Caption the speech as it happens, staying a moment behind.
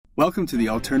Welcome to the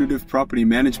Alternative Property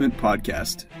Management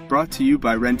Podcast, brought to you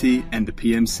by Renty and the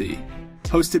PMC.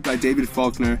 Hosted by David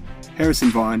Faulkner, Harrison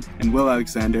Vaughan, and Will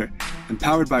Alexander, and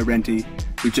powered by Renty,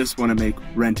 who just want to make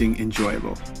renting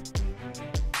enjoyable.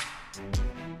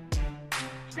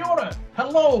 Kia ora,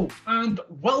 hello, and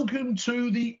welcome to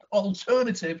the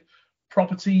Alternative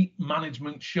Property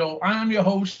Management Show. I am your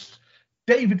host,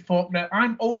 David Faulkner.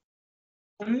 I'm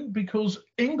open because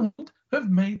England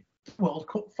have made the World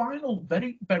Cup final.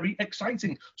 Very, very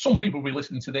exciting. Some people will be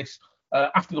listening to this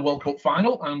after the World Cup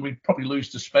final, and we'd probably lose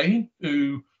to Spain,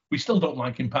 who we still don't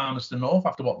like in Palmerston North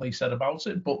after what they said about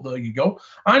it, but there you go.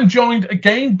 I'm joined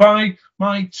again by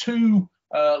my two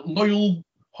loyal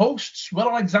hosts, Will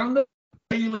Alexander,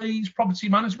 Bailey's Property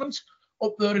Management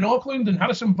up there in Auckland, and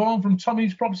Harrison Vaughan from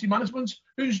Tommy's Property Management,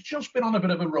 who's just been on a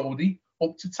bit of a roadie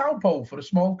up to Taupo for a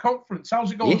small conference.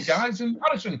 How's it going, guys? And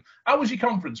Harrison, how was your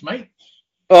conference, mate?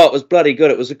 Oh, it was bloody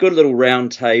good. It was a good little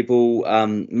round table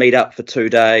meet up for 2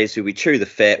 days where we chew the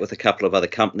fat with a couple of other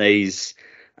companies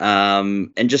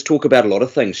and just talk about a lot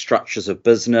of things, structures of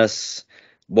business,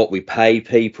 what we pay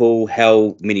people,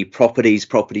 how many properties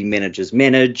property managers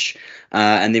manage.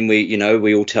 And then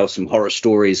we all tell some horror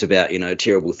stories about,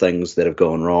 terrible things that have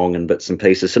gone wrong and bits and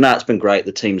pieces. So no, it's been great.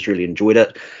 The team's really enjoyed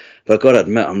it. But I've got to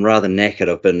admit, I'm rather knackered.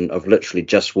 I've literally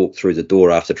just walked through the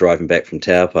door after driving back from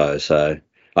Taupo. So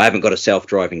I haven't got a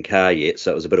self-driving car yet, so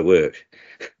it was a bit of work.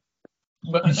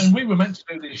 And we were meant to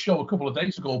do this show a couple of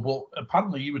days ago, but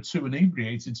apparently you were too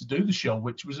inebriated to do the show,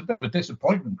 which was a bit of a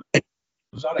disappointment. I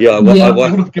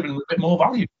would have given a bit more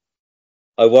value.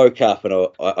 I woke up and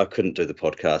I couldn't do the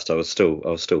podcast. I was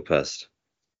still pissed.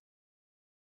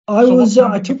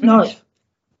 I took note.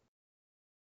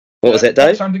 What was that,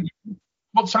 Dave?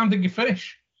 What time did you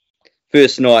finish?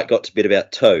 First night, got to bed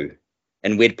about 2.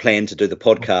 And we'd planned to do the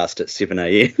podcast at 7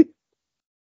 a.m.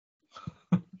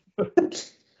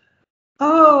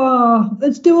 Oh,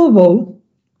 it's doable.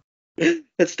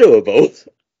 It's doable.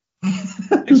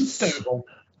 It's doable.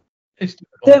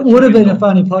 That would have been a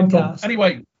funny podcast.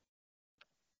 Anyway,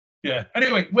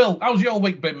 Will, how's your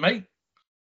week been, mate?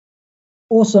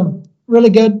 Awesome.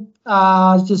 Really good.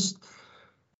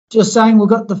 Just saying, we've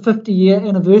got the 50-year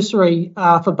anniversary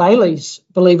for Bailey's,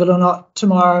 believe it or not,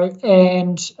 tomorrow.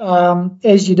 And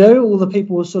as you do, all the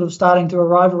people are sort of starting to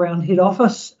arrive around head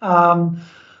office,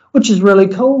 which is really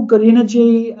cool, good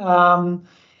energy,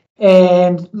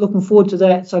 and looking forward to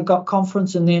that. So I've got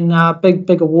conference and then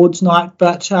big awards night.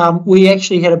 But we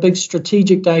actually had a big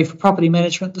strategic day for property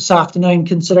management this afternoon,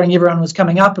 considering everyone was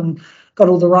coming up and got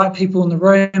all the right people in the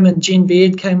room. And Jen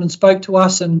Beard came and spoke to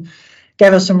us and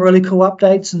gave us some really cool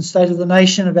updates and state of the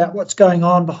nation about what's going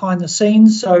on behind the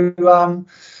scenes. So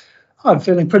I'm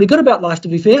feeling pretty good about life, to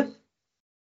be fair.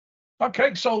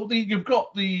 Okay, so you've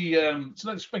got so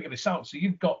let's figure this out. So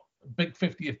you've got a big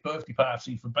 50th birthday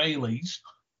party for Bailey's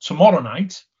tomorrow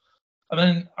night, and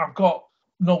then I've got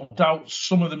no doubt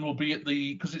some of them will be at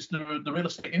because it's the Real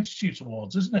Estate Institute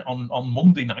Awards, isn't it, on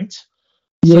Monday night?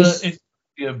 Yes. So it's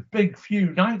a big few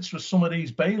nights for some of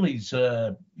these Bailey's,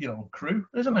 crew,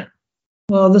 isn't it?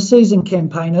 Well, the season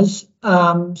campaigners,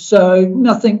 so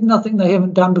nothing they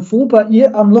haven't done before. But yeah,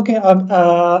 I'm looking at.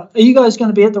 Are you guys going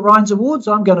to be at the Rhines Awards?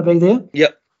 I'm going to be there.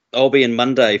 Yep, I'll be in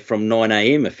Monday from 9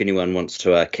 a.m. if anyone wants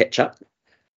to catch up.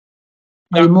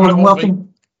 Are you more than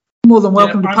welcome? More than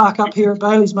welcome to park up here at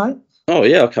Bailey's, mate. Oh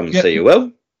yeah, I'll come and see you.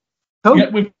 Will. Cool. Yeah,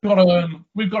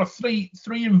 we've got three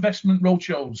investment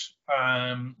roadshows,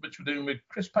 which we're doing with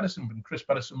Chris Pedersen from Chris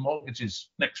Pedersen Mortgages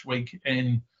next week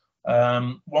in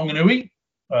Wanganui,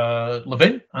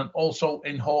 Levin, and also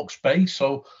in Hawke's Bay.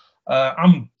 So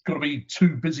I'm going to be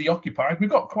too busy occupied. We've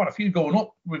got quite a few going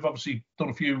up. We've obviously done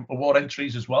a few award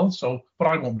entries as well. But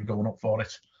I won't be going up for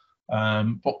it.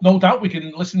 But no doubt we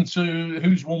can listen to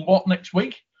who's won what next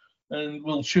week, and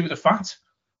we'll chew the fat.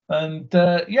 And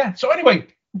so anyway,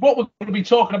 what we're going to be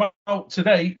talking about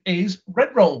today is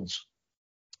rent rolls.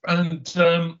 And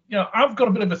I've got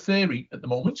a bit of a theory at the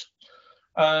moment.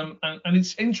 And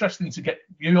it's interesting to get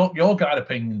your guide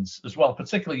opinions as well,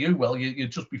 particularly you, Will. You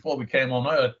just before we came on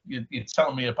air, you're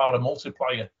telling me about a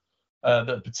multiplier,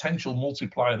 the potential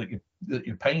multiplier that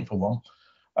you're paying for one.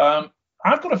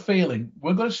 I've got a feeling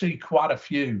we're going to see quite a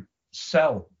few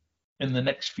sell in the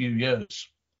next few years.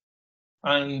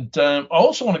 And I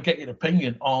also want to get your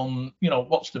opinion on,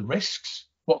 what's the risks,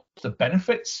 what's the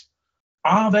benefits?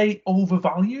 Are they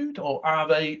overvalued, or are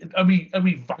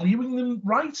we valuing them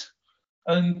right?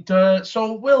 And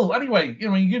so, Will, anyway,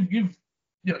 you're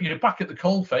back at the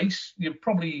coalface. You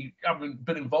probably haven't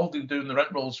been involved in doing the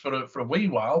rent rolls for a wee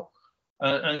while,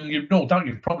 and you've no doubt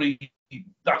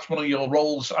that's one of your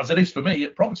roles, as it is for me,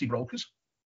 at Property Brokers.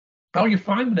 How are you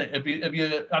finding it? Have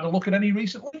you had a look at any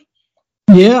recently?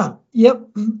 Yeah, yep.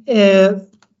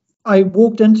 I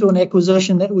walked into an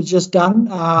acquisition that was just done.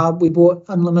 We bought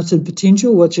Unlimited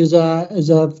Potential, which is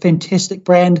a fantastic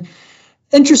brand.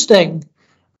 Interesting.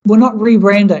 We're not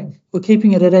rebranding. We're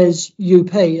keeping it as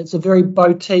UP. It's a very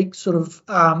boutique sort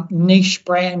of niche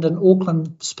brand in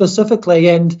Auckland specifically,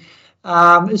 and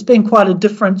it's been quite a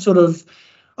different sort of.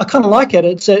 I kind of like it.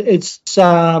 It's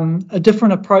a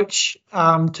different approach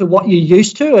to what you're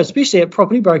used to, especially at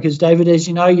property brokers, David. As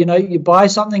you know, you buy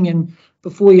something and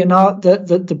before you know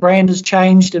it, the brand has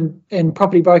changed and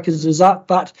property brokers is up.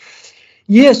 But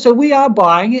yeah, so we are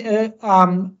buying it.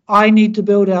 I need to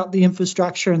build out the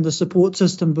infrastructure and the support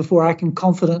system before I can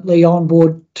confidently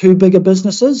onboard two bigger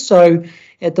businesses. So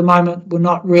at the moment, we're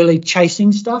not really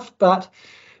chasing stuff, but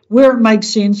where it makes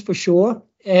sense for sure.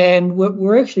 And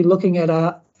we're actually looking at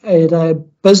a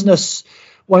business,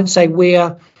 won't say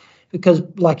where, because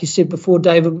like you said before,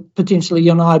 David, potentially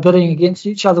you and I are bidding against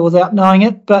each other without knowing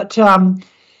it. But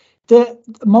the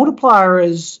multiplier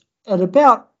is at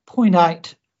about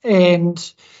 0.8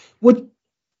 and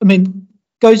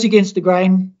goes against the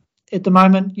grain at the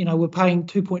moment. We're paying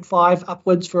 2.5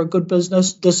 upwards for a good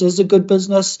business. This is a good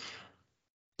business.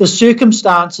 The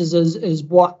circumstances is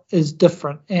what is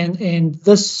different, and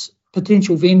this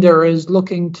potential vendor is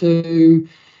looking to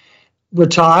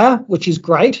retire, which is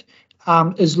great,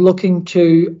 is looking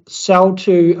to sell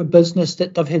to a business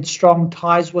that they've had strong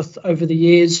ties with over the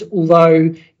years,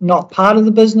 although not part of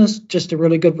the business, just a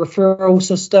really good referral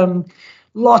system,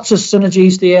 lots of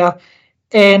synergies there,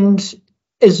 and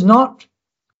is not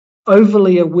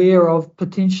overly aware of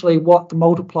potentially what the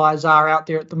multipliers are out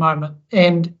there at the moment.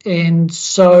 And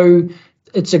so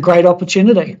it's a great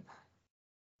opportunity.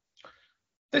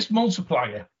 This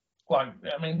multiplier, what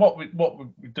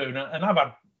we do, and I've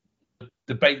had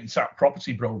debates at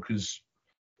property brokers,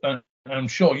 and I'm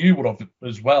sure you would have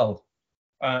as well,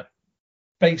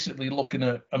 basically looking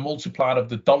at a multiplier of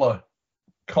the dollar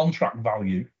contract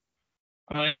value.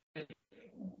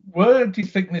 Where do you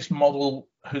think this model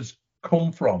has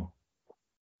come from,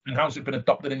 and how's it been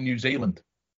adopted in New Zealand?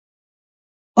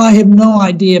 I have no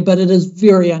idea, but it is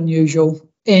very unusual.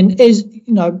 And as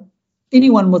you know,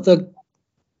 anyone with a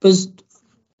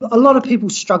lot of people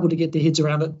struggle to get their heads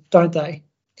around it, don't they?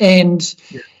 And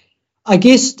yeah. I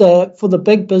guess for the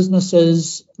big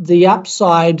businesses, the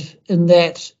upside in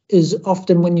that is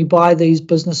often when you buy these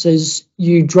businesses,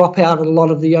 you drop out a lot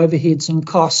of the overheads and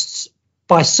costs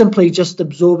by simply just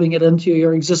absorbing it into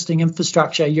your existing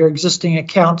infrastructure, your existing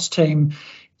accounts team,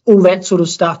 all that sort of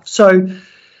stuff. So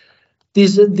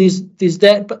there's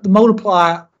that, but the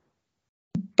multiplier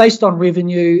based on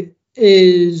revenue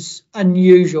is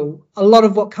unusual. A lot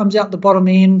of what comes out the bottom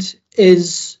end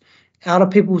is out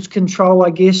of people's control, I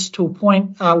guess, to a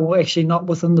point. Well, actually not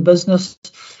within the business.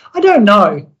 I don't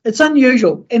know. It's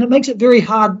unusual, and it makes it very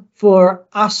hard for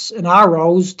us in our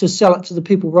roles to sell it to the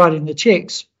people writing the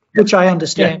checks, which I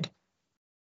understand.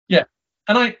 Yeah,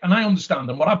 and I understand.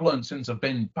 And what I've learned since I've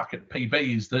been back at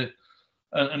PB is that,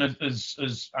 and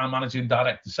as our managing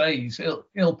director says,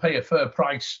 he'll pay a fair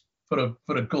price for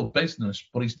a good business,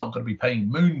 but he's not going to be paying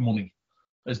moon money,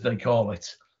 as they call it.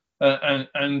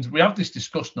 And we have this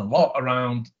discussion a lot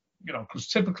around, because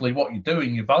typically what you're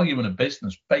doing, you're valuing a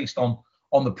business based on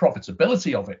the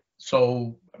profitability of it.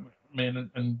 So,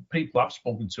 and people I've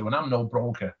spoken to, and I'm no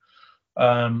broker,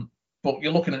 but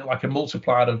you're looking at like a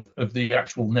multiplier of the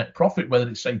actual net profit, whether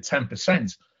it's say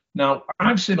 10%. Now,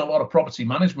 I've seen a lot of property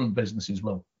management businesses,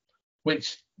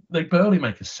 which they barely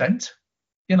make a cent.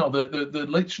 They're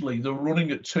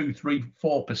running at 2, 3,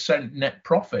 4% net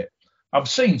profit. I've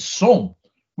seen some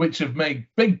which have made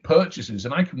big purchases,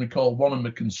 and I can recall one of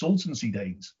the consultancy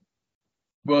days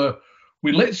where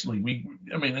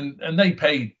and they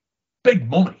paid big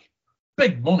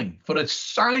money for a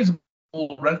sizable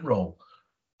rent roll,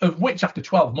 of which after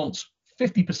 12 months,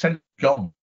 50%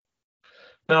 gone.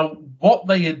 Now, what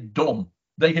they had done,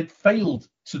 they had failed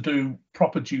to do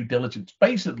proper due diligence.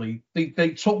 Basically, they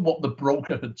took what the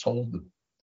broker had told them,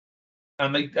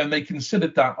 and they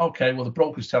considered that, okay, well, the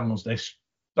broker's telling us this,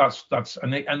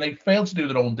 and they failed to do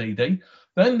their own DD.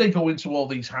 Then they go into all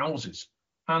these houses,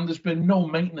 and there's been no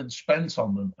maintenance spent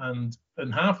on them,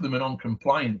 and half of them are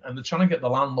non-compliant, and they're trying to get the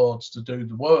landlords to do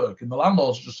the work, and the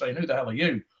landlords are just saying, "Who the hell are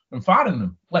you?" and firing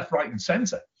them left, right, and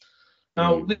centre.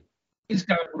 Now, these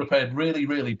guys would have paid really,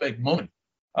 really big money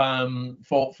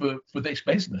for this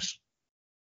business.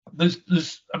 And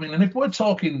if we're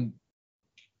talking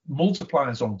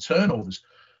multipliers on turnovers,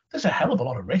 there's a hell of a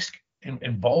lot of risk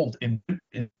involved in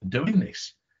doing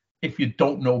this if you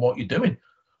don't know what you're doing.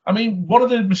 What are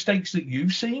the mistakes that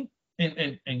you've seen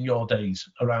in your days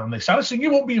around this? Alison,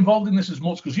 you won't be involved in this as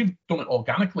much because you've done it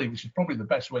organically, which is probably the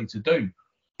best way to do.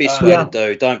 Best way to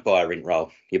do. Don't buy a rent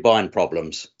roll. You're buying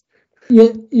problems.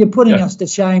 You're putting us to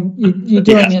shame. You're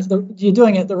doing it. You're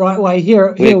doing it the right way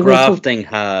here. We're grafting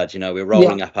hard. We're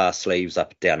rolling up our sleeves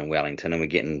up down in Wellington, and we're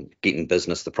getting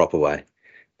business the proper way.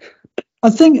 I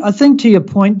think to your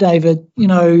point, David,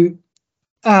 that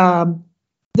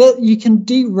you can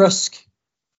de-risk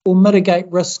or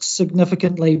mitigate risks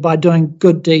significantly by doing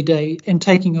good DD and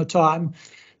taking your time.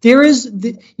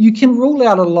 You can rule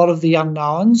out a lot of the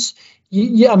unknowns.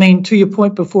 I mean, to your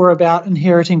point before about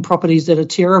inheriting properties that are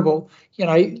terrible,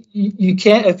 you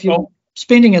can, if you're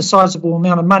spending a sizable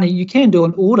amount of money, you can do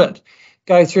an audit,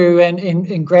 go through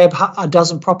and grab a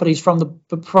dozen properties from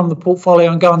the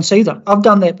portfolio and go and see them. I've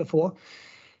done that before.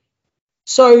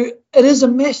 So it is a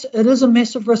mess. It is a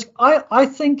massive risk. I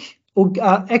think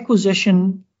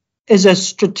acquisition as a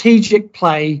strategic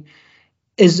play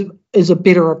is a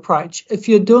better approach. If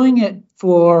you're doing it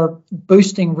for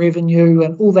boosting revenue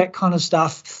and all that kind of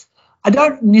stuff, I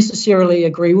don't necessarily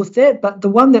agree with that. But the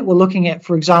one that we're looking at,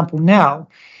 for example, now,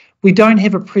 we don't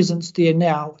have a presence there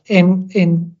now, and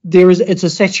it's a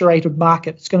saturated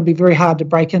market. It's going to be very hard to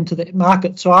break into that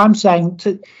market. So I'm saying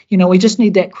we just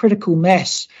need that critical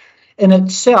mass in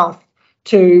itself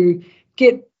to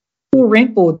get more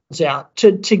rent boards out,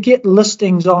 to get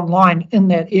listings online in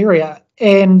that area,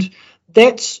 and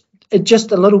that's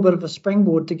just a little bit of a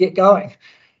springboard to get going.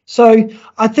 So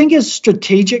I think as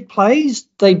strategic plays,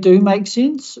 they do make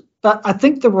sense, but I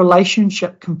think the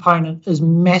relationship component is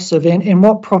massive, and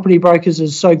what Property Brokers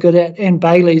is so good at, and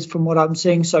Bailey's from what I'm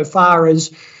seeing so far,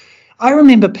 is I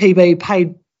remember PB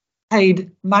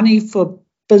paid money for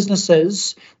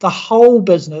businesses, the whole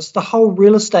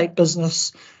real estate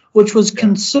business, which was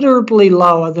considerably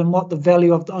lower than what the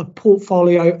value of the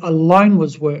portfolio alone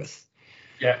was worth.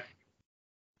 Yeah.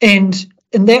 And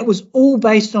that was all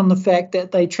based on the fact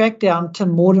that they tracked down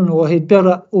Tim Morden, or had built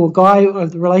up, or guy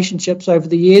of the relationships over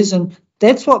the years, and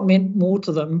that's what meant more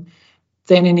to them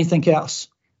than anything else.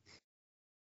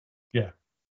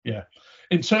 Yeah.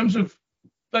 In terms of,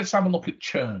 let's have a look at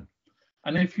churn.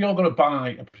 And if you're going to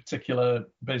buy a particular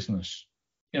business,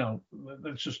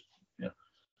 let's just,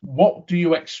 what do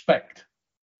you expect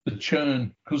the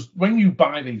churn? Because when you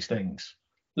buy these things,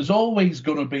 there's always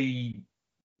going to be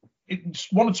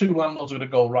one or two landlords are going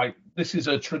to go, right, this is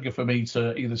a trigger for me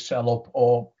to either sell up,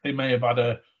 or they may have had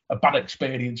a bad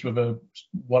experience with a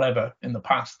whatever in the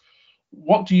past.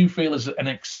 What do you feel is an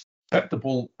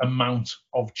acceptable amount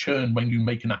of churn when you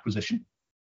make an acquisition?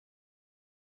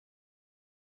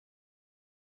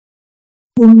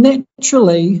 Well,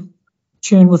 naturally,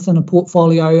 churn within a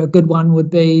portfolio, a good one would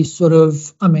be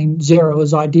 0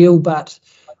 is ideal, but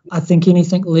I think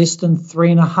anything less than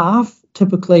 3.5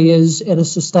 typically is at a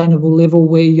sustainable level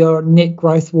where your net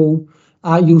growth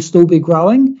you'll still be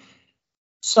growing.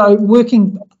 So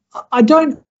the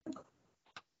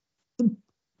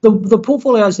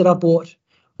portfolios that I bought,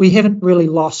 we haven't really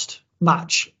lost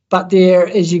much, but there,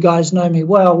 as you guys know me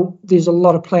well, there's a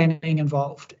lot of planning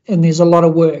involved, and there's a lot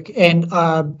of work, and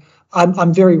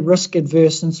I'm very risk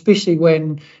adverse, and especially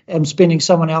when I'm spending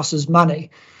someone else's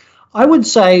money. I would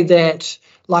say that,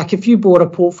 like, if you bought a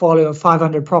portfolio of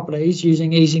 500 properties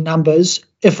using easy numbers,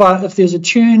 if there's a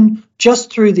churn just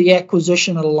through the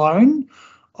acquisition alone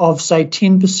of, say,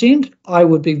 10%, I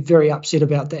would be very upset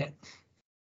about that.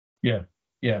 Yeah.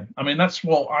 I mean, that's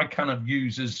what I kind of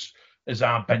use as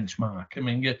our benchmark. I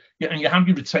mean, you have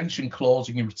your retention clause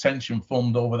and your retention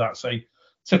fund over that. Say,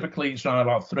 typically it's around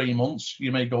about 3 months.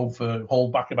 You may go for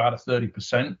hold back about a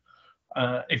 30%.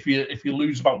 If you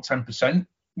lose about 10%,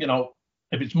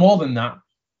 if it's more than that,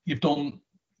 you've done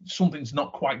something's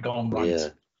not quite gone right. Yeah.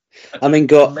 I mean,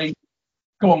 go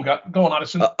on,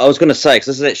 Addison. I was going to say, because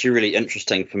this is actually really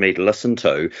interesting for me to listen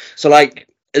to. So, like,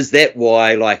 is that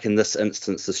why, like, in this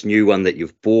instance, this new one that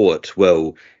you've bought,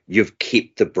 well, you've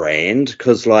kept the brand?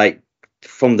 Because, like,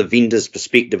 from the vendor's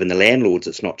perspective and the landlords,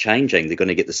 it's not changing. They're going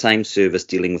to get the same service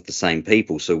dealing with the same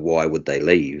people. So why would they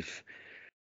leave?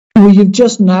 Well, you've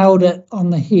just nailed it on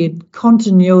the head.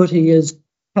 Continuity is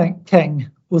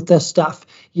king with this stuff.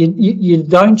 You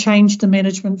don't change the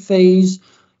management fees.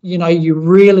 You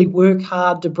really work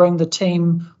hard to bring the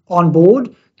team on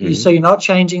board. So you're not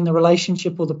changing the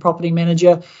relationship with the property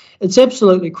manager. It's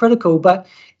absolutely critical. But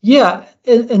yeah,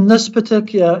 in this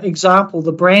particular example,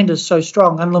 the brand is so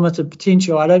strong, Unlimited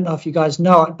Potential. I don't know if you guys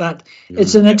know it, but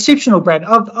it's an exceptional brand.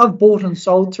 I've bought and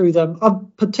sold through them.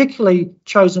 I've particularly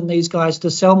chosen these guys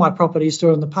to sell my properties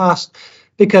through in the past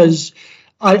because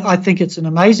I think it's an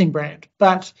amazing brand.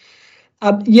 But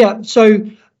so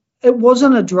it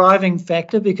wasn't a driving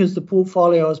factor because the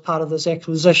portfolio as part of this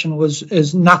acquisition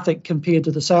is nothing compared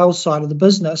to the sales side of the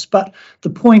business. But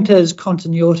the point is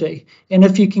continuity. And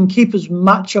if you can keep as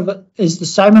much of it as the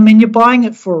same, I mean, you're buying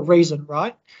it for a reason,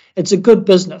 right? It's a good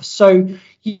business. So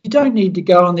you don't need to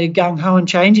go on there gung-ho and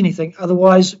change anything.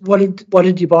 Otherwise, what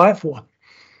did you buy it for?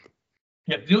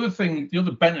 Yeah, the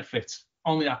other benefit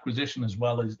on the acquisition as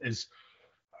well is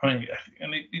I mean,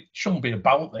 and it shouldn't be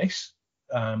about this,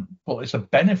 but it's a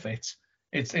benefit.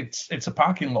 It's a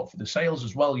parking lot for the sales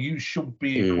as well. You should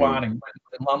be acquiring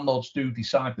when landlords do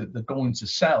decide that they're going to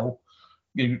sell.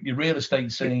 Your real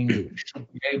estate team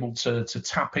should be able to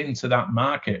tap into that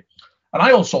market. And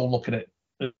I also look at it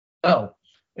as well,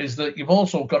 is that you've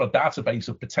also got a database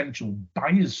of potential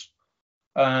buyers.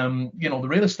 The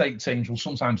real estate teams will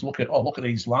sometimes look at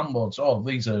these landlords. Oh,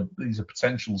 these are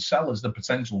potential sellers, they're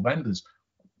potential vendors.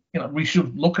 We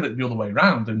should look at it the other way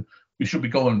around, and we should be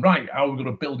going, right, how are we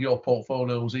going to build your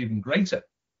portfolios even greater?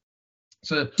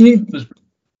 So there's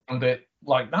it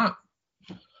like that.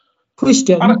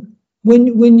 Question: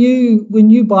 when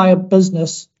you buy a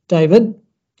business, David,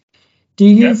 do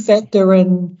you factor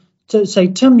in? To say,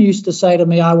 Tim used to say to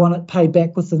me, "I want it paid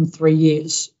back within 3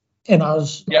 years," and I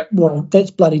was, well,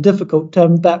 that's bloody difficult,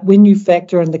 Tim. But when you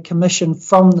factor in the commission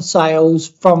from the sales,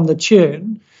 from the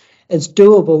churn, it's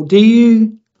doable. Do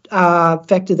you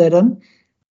factor that in?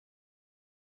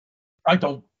 I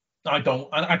don't,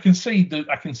 and I can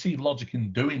see logic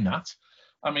in doing that.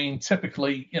 I mean,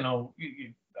 typically,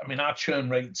 our churn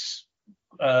rates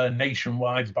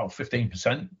nationwide is about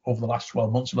 15% over the last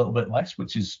 12 months, a little bit less,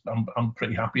 which is I'm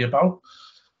pretty happy about.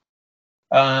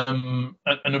 And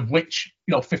of which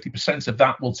 50% of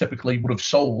that would have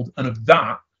sold, and of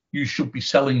that you should be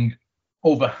selling.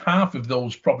 Over half of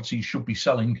those properties should be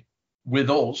selling with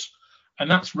us. And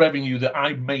that's revenue that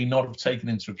I may not have taken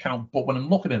into account. But when I'm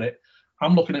looking at it,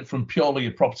 I'm looking at it from purely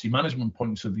a property management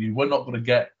point of view. We're not going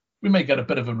to we may get a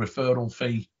bit of a referral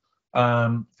fee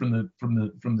from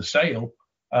the sale.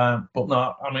 But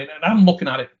no, I mean, and I'm looking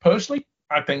at it personally,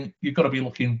 I think you've got to be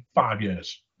looking 5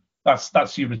 years.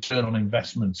 That's your return on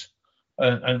investment.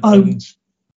 I think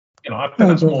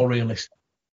that's more realistic.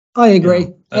 I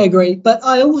agree. But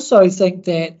I also think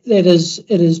that it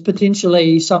is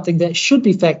potentially something that should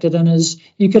be factored in. Is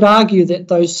you could argue that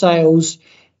those sales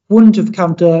wouldn't have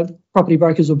come to Property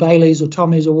Brokers or Baileys or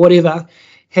Tommy's or whatever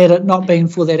had it not been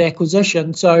for that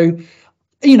acquisition. So,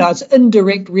 it's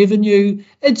indirect revenue.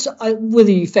 It's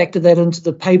whether you factor that into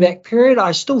the payback period,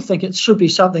 I still think it should be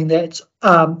something that's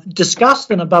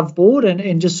discussed and above board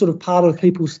and just sort of part of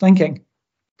people's thinking.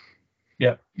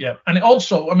 Yeah. And it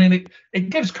also, I mean, it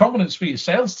gives confidence for your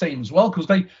sales team as well, because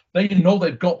they know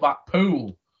they've got that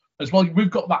pool as well.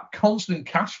 We've got that constant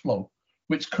cash flow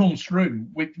which comes through,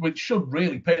 which should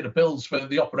really pay the bills for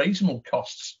the operational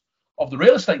costs of the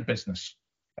real estate business.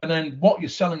 And then what you're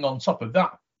selling on top of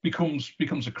that becomes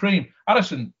a cream.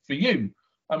 Harrison, for you,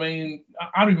 I mean,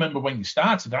 I remember when you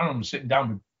started, I remember sitting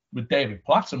down with David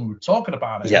Platt and we were talking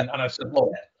about it. And I said,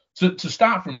 look, to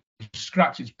start from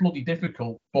scratch, it's bloody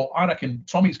difficult, but I reckon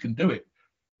Tommy's can do it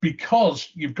because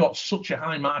you've got such a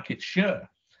high market share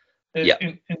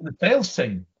in the sales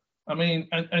team. I mean,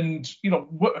 and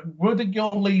where did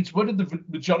the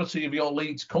majority of your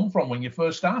leads come from when you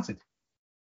first started?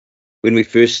 When we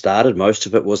first started, most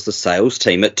of it was the sales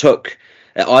team.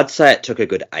 I'd say it took a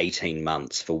good 18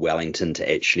 months for Wellington to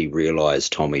actually realise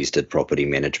Tommy's did property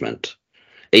management.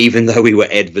 Even though we were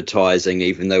advertising,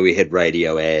 even though we had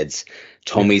radio ads,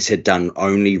 Tommy's had done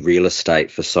only real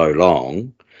estate for so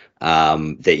long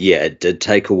that, it did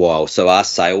take a while. So our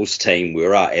sales team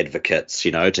were our advocates,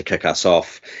 to kick us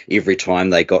off every time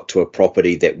they got to a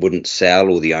property that wouldn't sell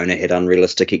or the owner had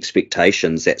unrealistic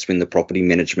expectations. That's when the property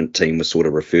management team was sort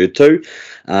of referred to.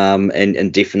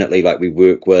 And definitely, like, we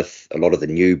work with a lot of the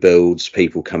new builds,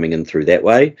 people coming in through that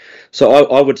way.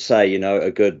 So I would say,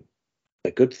 a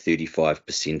good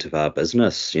 35% of our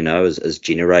business, is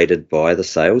generated by the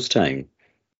sales team.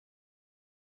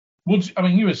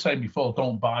 You were saying before,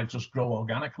 don't buy, just grow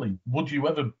organically. Would you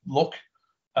ever look?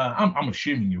 I'm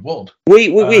assuming you would.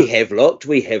 We have looked.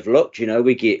 We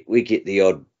get the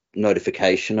odd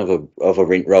notification of a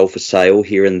rent roll for sale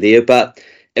here and there,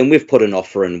 and we've put an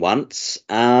offer in once,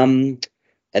 and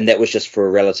that was just for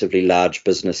a relatively large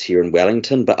business here in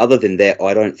Wellington. But other than that,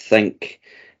 I don't think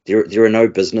there are no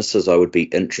businesses I would be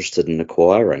interested in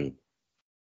acquiring.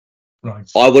 Right.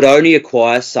 I would only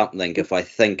acquire something if I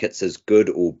think it's as good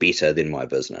or better than my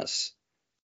business.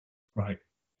 Right.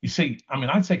 You see,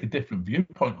 I take a different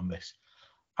viewpoint on this.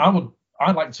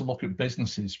 I like to look at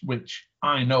businesses which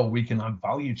I know we can add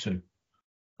value to.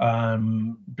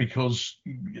 because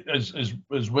as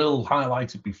Will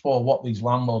highlighted before, what these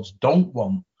landlords don't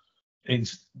want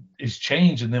is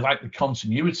change, and they like the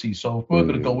continuity. So if we're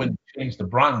going to go in and change the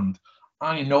brand,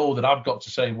 I know that I've got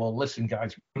to say, well, listen,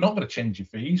 guys, we're not going to change your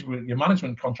fees. Your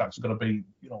management contracts are going to be,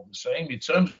 the same. Your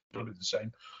terms are going to be the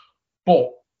same, but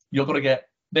you're going to get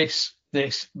this,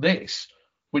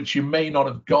 which you may not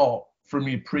have got from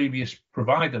your previous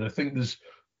provider. I think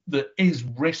there is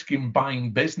risk in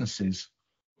buying businesses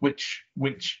which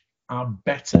are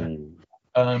better.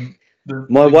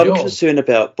 My one concern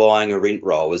about buying a rent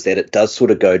roll is that it does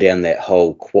sort of go down that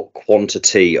whole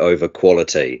quantity over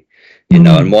quality,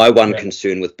 and my one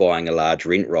concern with buying a large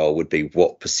rent roll would be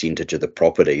what percentage of the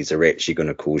properties are actually going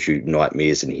to cause you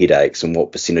nightmares and headaches, and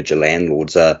what percentage of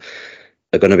landlords are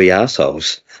going to be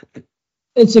arseholes.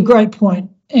 It's a great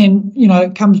point. And,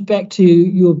 it comes back to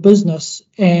your business,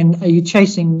 and are you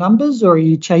chasing numbers or are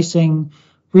you chasing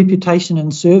reputation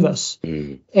and service?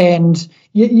 And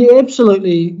you're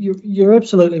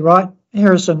absolutely right,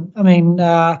 Harrison. I mean,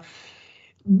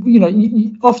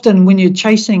 often when you're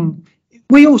chasing,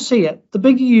 we all see it. The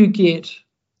bigger you get,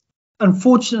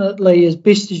 unfortunately, as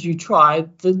best as you try,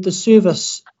 the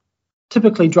service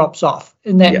typically drops off,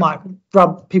 and that might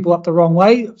rub people up the wrong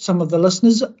way. Some of the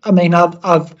listeners, I mean,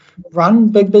 I've run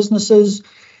big businesses.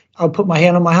 I'll put my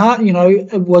hand on my heart.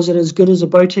 Was it as good as a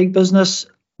boutique business?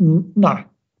 No.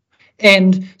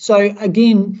 And so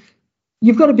again,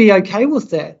 you've got to be okay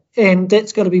with that, and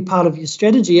that's got to be part of your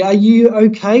strategy. Are you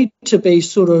okay to be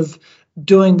sort of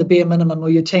doing the bare minimum, or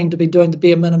your team to be doing the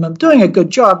bare minimum, doing a good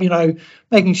job,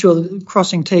 making sure that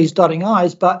crossing T's, dotting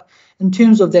I's, but in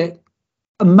terms of that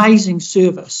amazing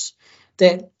service,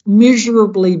 that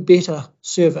measurably better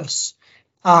service,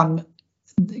 can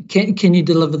you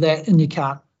deliver that? And you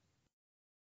can't.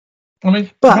 I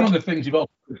mean, one of the things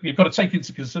you've got to take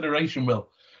into consideration, Will,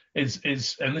 is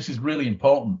and this is really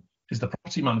important, is the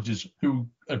property managers who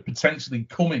are potentially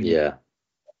coming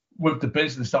with the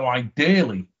business. So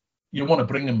ideally, you want to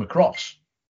bring them across,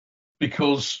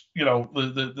 because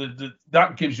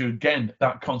that gives you again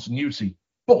that continuity,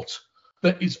 but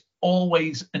there is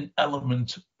always an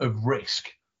element of risk.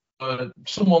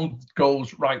 Someone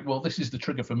goes, right, well, this is the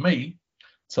trigger for me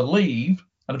to leave.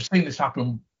 And I've seen this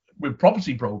happen with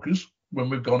property brokers when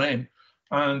we've gone in,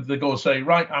 and they go say,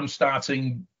 right, I'm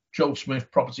starting Joe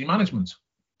Smith Property Management.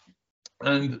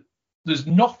 And there's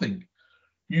nothing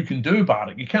you can do about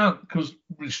it. You can't, because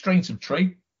restraints of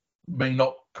trade may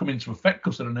not come into effect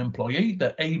because they're an employee.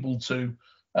 They're able to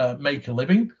make a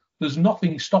living. There's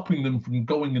nothing stopping them from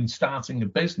going and starting a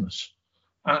business.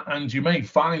 And you may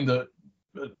find that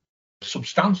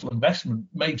substantial investment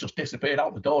may just disappear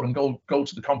out the door and go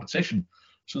to the competition.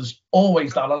 So there's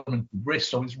always that element of risk.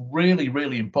 So it's really,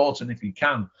 really important, if you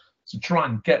can, to try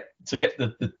and get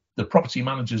the property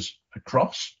managers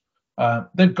across.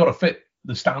 They've got to fit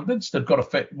the standards. They've got to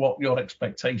fit what your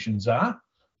expectations are.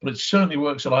 But it certainly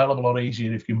works a hell of a lot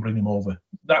easier if you can bring them over.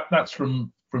 That's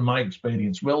from my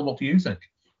experience. Will, what do you think?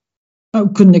 I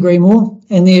couldn't agree more.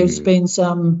 And there's been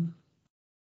some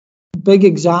big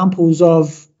examples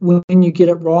of when you get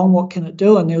it wrong, what can it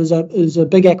do? And there was a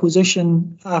big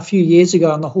acquisition a few years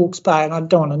ago in the Hawke's Bay, and I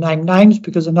don't want to name names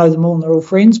because I know them all and they're all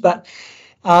friends, but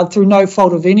through no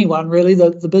fault of anyone, really,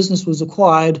 the business was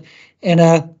acquired, and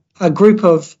a group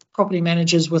of property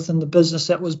managers within the business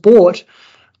that was bought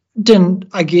didn't,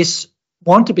 I guess,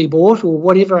 want to be bought or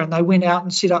whatever, and they went out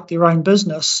and set up their own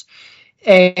business.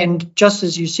 And just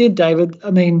as you said, David,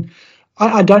 I mean,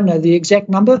 I don't know the exact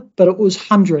number, but it was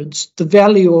hundreds. The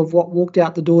value of what walked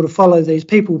out the door to follow these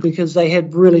people, because they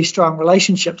had really strong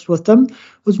relationships with them,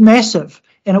 was massive.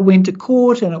 And it went to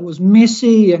court, and it was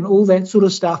messy and all that sort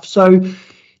of stuff. So,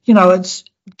 it's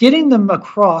getting them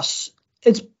across.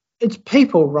 It's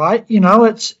people, right?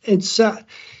 It's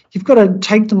you've got to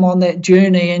take them on that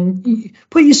journey and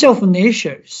put yourself in their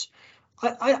shoes.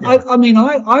 I mean,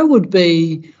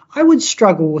 I would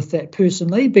struggle with that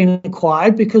personally, being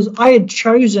acquired, because I had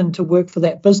chosen to work for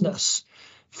that business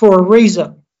for a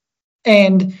reason.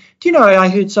 And I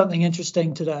heard something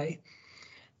interesting today,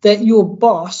 that your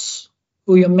boss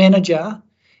or your manager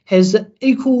has the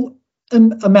equal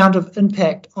amount of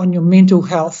impact on your mental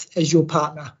health as your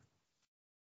partner.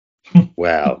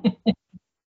 Wow.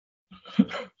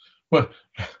 Well,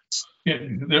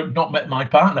 they've not met my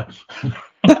partner.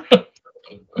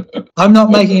 I'm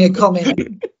not making a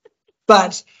comment,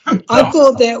 but I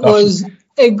thought that was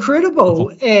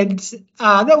incredible, and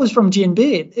that was from Jen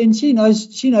Baird, and she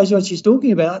knows what she's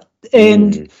talking about.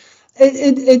 And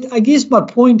I guess my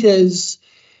point is,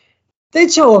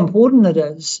 that's how important it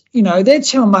is.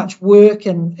 That's how much work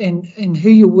and who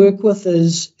you work with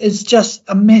is just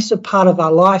a massive part of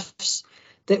our lives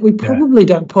that we probably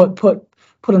don't put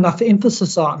enough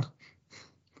emphasis on.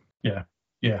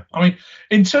 Yeah. I mean,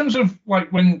 in terms of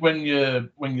like when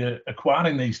you're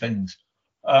acquiring these things,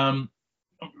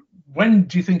 when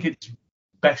do you think it's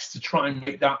best to try and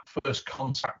make that first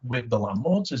contact with the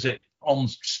landlords? Is it on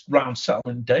round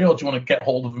settlement day, or do you want to get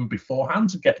hold of them beforehand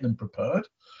to get them prepared?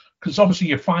 Because obviously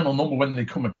your final number when they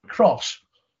come across,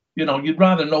 you'd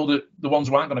rather know that the ones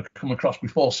who aren't going to come across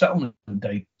before settlement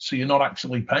day, so you're not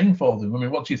actually paying for them. I mean,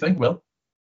 what do you think, Will?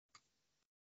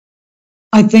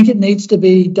 I think it needs to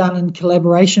be done in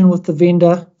collaboration with the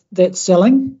vendor that's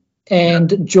selling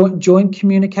and joint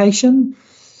communication.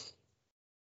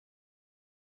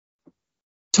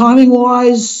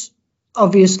 Timing-wise,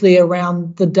 obviously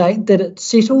around the date that it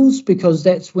settles, because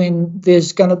that's when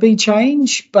there's going to be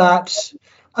change. But,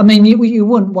 I mean, you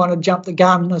wouldn't want to jump the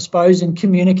gun, I suppose, and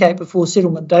communicate before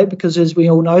settlement date, because as we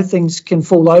all know, things can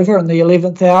fall over in the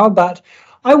 11th hour. But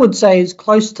I would say as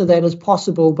close to that as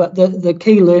possible. But the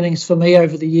key learnings for me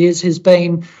over the years has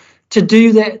been to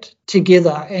do that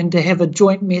together and to have a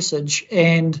joint message.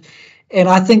 And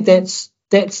I think that's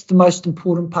the most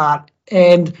important part.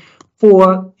 And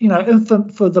for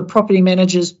the property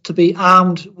managers to be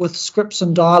armed with scripts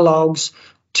and dialogues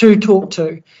to talk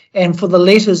to, and for the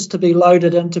letters to be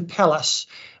loaded into Palace,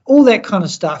 all that kind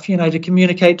of stuff, to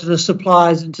communicate to the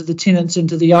suppliers and to the tenants and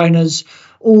to the owners.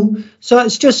 So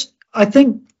it's just, I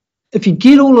think if you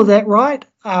get all of that right,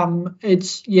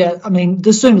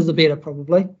 the sooner the better,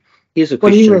 probably. Here's a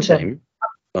question, team.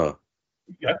 Oh.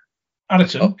 Yeah.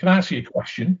 Anderson, can I ask you a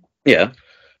question? Yeah.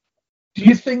 Do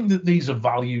you think that these are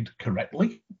valued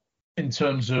correctly in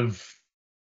terms of,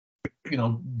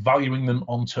 valuing them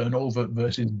on turnover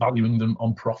versus valuing them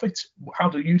on profit? How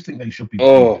do you think they should be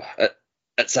valued?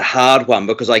 It's a hard one,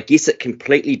 because I guess it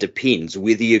completely depends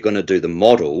whether you're going to do the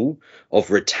model of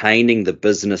retaining the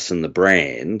business and the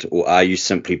brand, or are you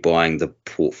simply buying the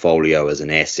portfolio as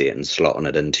an asset and slotting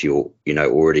it into your,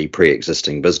 already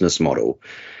pre-existing business model.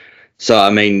 So, I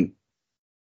mean,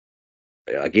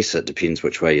 I guess it depends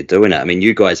which way you're doing it. I mean,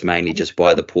 you guys mainly just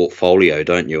buy the portfolio,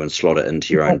 don't you, and slot it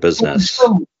into your own business.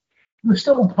 There's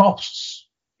still costs.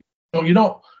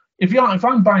 If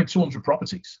I'm buying 200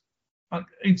 properties,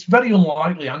 it's very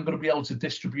unlikely I'm going to be able to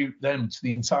distribute them to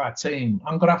the entire team.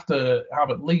 I'm going to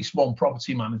have at least one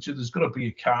property manager. There's got to be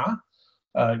a car.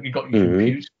 You've got your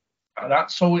computer. That.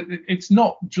 So it's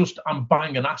not just I'm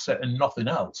buying an asset and nothing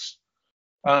else.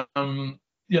 And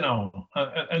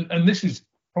this is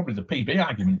probably the PB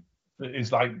argument,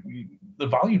 is like the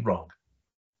value wrong.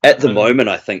 At the moment,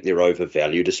 I think they're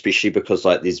overvalued, especially because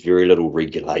there's very little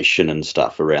regulation and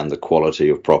stuff around the quality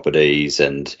of properties,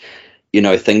 and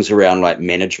things around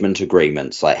management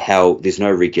agreements, how there's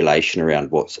no regulation around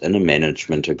what's in a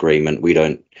management agreement. We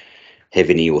don't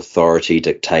have any authority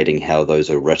dictating how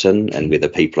those are written and whether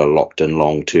people are locked in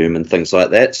long term and things like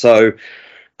that. So,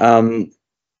 I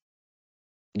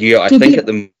think at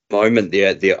the moment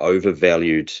they're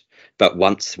overvalued. But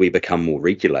once we become more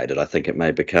regulated, I think it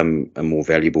may become a more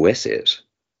valuable asset.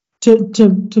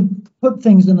 To put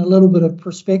things in a little bit of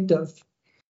perspective,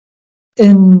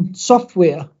 in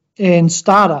software and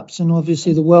startups, and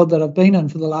obviously the world that I've been in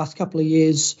for the last couple of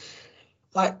years,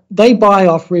 they buy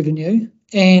off revenue.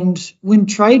 And when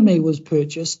TradeMe was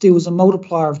purchased, there was a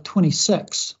multiplier of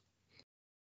 26.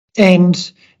 And,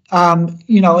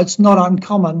 it's not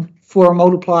uncommon for a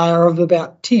multiplier of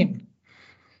about 10.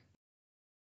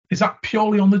 Is that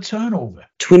purely on the turnover?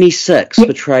 26 for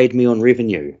TradeMe on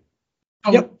revenue.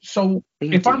 So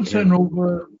if I'm turning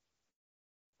over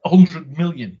 100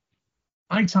 million,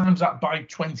 I times that by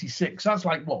 26. That's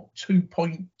like what,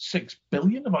 2.6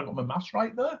 billion? Have I got my maths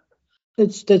right there?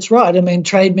 That's right. I mean,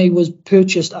 TradeMe was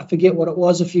purchased, I forget what it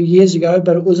was, a few years ago,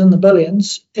 but it was in the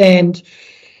billions. And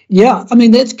yeah, I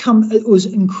mean, it was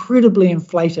incredibly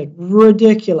inflated,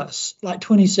 ridiculous.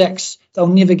 26, they'll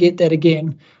never get that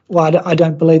again. Well, I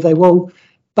don't believe they will.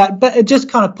 But it just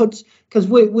kind of puts, because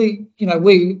we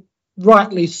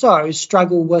rightly so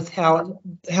struggle with how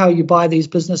you buy these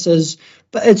businesses,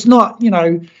 but it's not,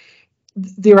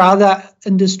 there are other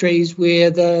industries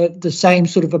where the same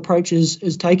sort of approach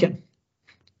is taken.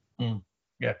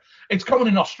 Yeah, it's common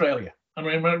in Australia. I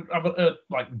mean, I've heard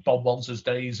Bob Walters'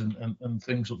 days and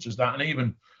things such as that. And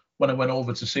even when I went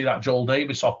over to see that Joel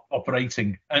Davis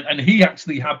operating, and he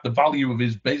actually had the value of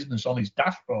his business on his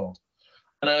dashboard.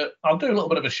 And I'll do a little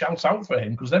bit of a shout out for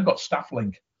him, because they've got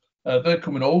StaffLink. They're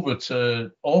coming over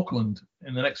to Auckland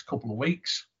in the next couple of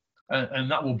weeks.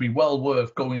 And that will be well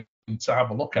worth going to have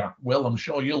a look at. Will, I'm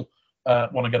sure you'll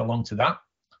want to get along to that.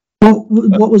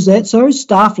 What was that? Sorry,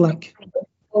 Stafflink.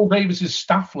 Paul Davis is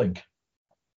Stafflink,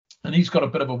 and he's got a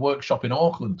bit of a workshop in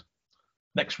Auckland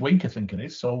next week, I think it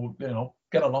is. So get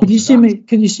along. Can you send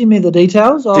me the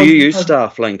details? Do you use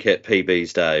Stafflink at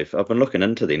PBs, Dave? I've been looking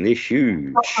into them. They're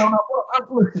huge. No,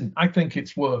 listen, I think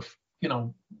it's worth.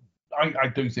 I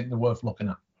do think they're worth looking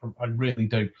at. I really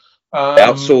do.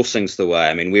 Outsourcing's the way.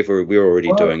 I mean, we're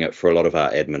already doing it for a lot of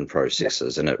our admin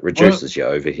processes, and it reduces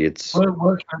your overheads.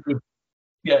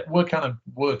 We're kind of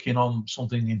working on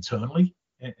something internally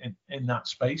in that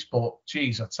space. But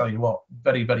geez, I tell you what,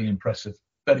 very, very impressive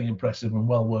and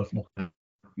well worth looking at.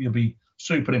 You'll be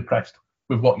super impressed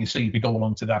with what you see if you go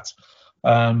along to that.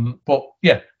 But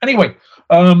yeah, anyway,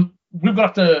 we've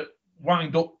got to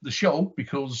wind up the show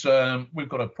because we've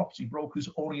got a property brokers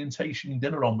orientation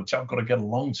dinner on, which I've got to get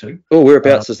along to. Oh,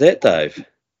 whereabouts is that, Dave?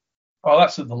 Oh,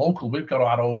 that's at the local. We've got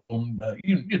our own,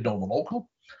 you know the local.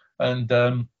 And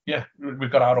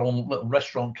we've got our own little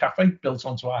restaurant cafe built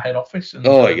onto our head office. And,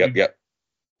 yep.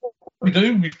 We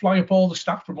do. We fly up all the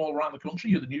staff from all around the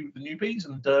country, the newbies,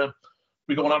 and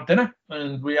we go and have dinner,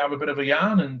 and we have a bit of a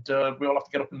yarn, and we all have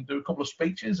to get up and do a couple of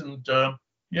speeches, and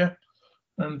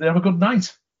and they have a good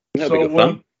night. That'll be good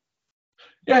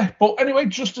fun. But anyway,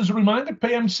 just as a reminder,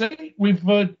 PMC,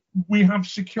 we have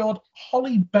secured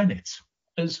Holly Bennett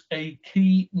as a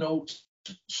keynote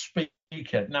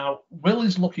speaker. Now, Will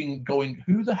is going,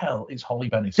 who the hell is Holly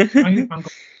Bennett? I'm going to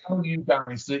tell you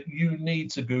guys that you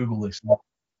need to Google this.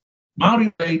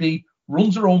 Maori lady,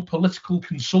 runs her own political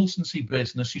consultancy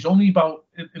business. She's only about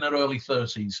in her early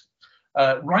 30s.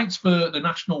 Writes for the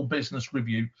National Business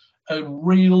Review. A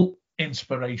real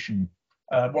inspiration.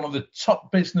 One of the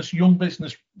top young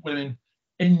business women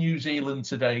in New Zealand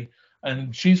today.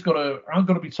 And I'm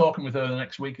going to be talking with her the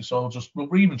next week or so.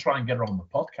 We'll even try and get her on the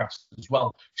podcast as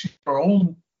well. She's got her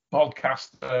own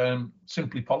podcast,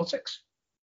 Simply Politics.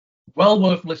 Well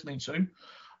worth listening to.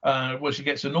 Where she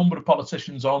gets a number of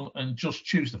politicians on and just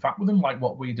chews the fat with them, like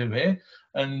what we do here.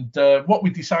 And what we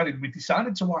decided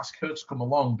to ask her to come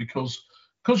along because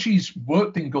she's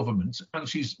worked in government and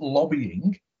she's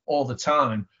lobbying all the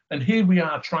time. And here we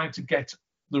are trying to get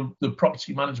the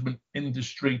property management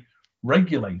industry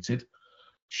regulated.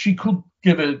 She's got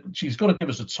to give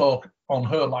us a talk on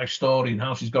her life story and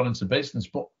how she's gone into business,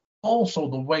 but also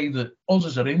the way that us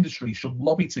as an industry should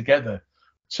lobby together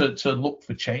to look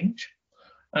for change.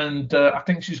 And I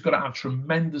think she's going to add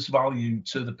tremendous value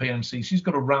to the PMC. She's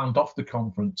going to round off the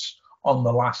conference on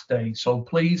the last day. So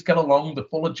please get along. The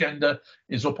full agenda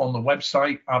is up on the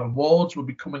website. Our awards will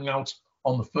be coming out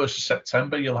on the 1st of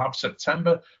September. You'll have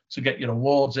September to get your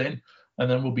awards in. And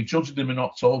then we'll be judging them in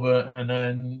October. And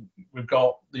then we've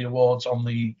got the awards on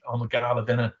the gala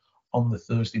dinner on the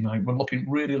Thursday night. We're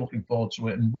really looking forward to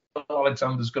it. And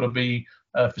Alexander's going to be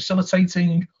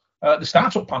facilitating the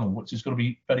startup panel, which is going to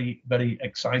be very, very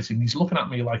exciting. He's looking at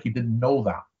me like he didn't know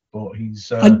that, but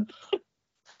he's.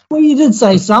 Well, you did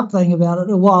say something about it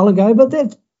a while ago, but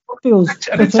that feels.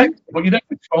 I did text, but you don't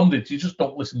respond. You just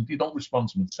don't listen. You don't respond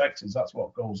to my texts. That's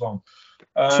what goes on.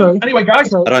 Anyway,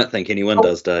 guys. I don't think anyone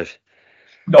does, Dave.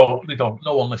 No, they don't.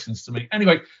 No one listens to me.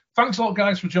 Anyway, thanks a lot,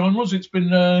 guys, for joining us. It's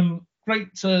been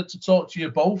great to talk to you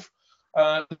both.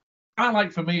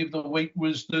 Highlight for me of the week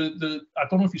was the I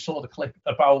don't know if you saw the clip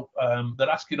about they're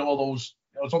asking all those.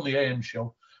 I was on the AM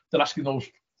show. They're asking those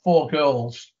 4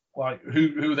 girls like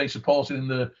who they supported in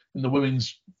the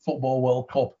Women's Football World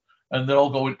Cup, and they're all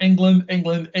going England,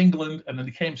 England, England, and then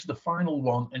they came to the final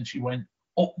one, and she went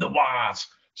up the Wars.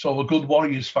 So a good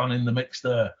Warriors fan in the mix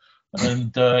there.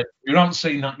 And if you haven't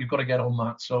seen that, you've got to get on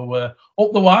that. So up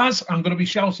the Wars, I'm going to be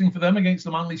shouting for them against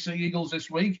the Manly Sea Eagles this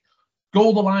week.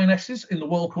 Go the Lionesses in the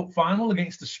World Cup final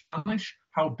against the Spanish.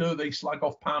 How dare they slag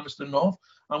off Palmerston North?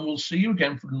 And we'll see you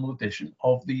again for another edition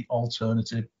of the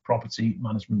Alternative Property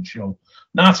Management Show.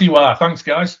 Nati wa. Thanks,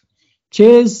 guys.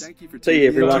 Cheers. Thank you for tuning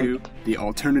in to the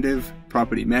Alternative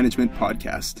Property Management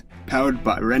Podcast, powered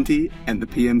by Renty and the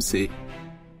PMC.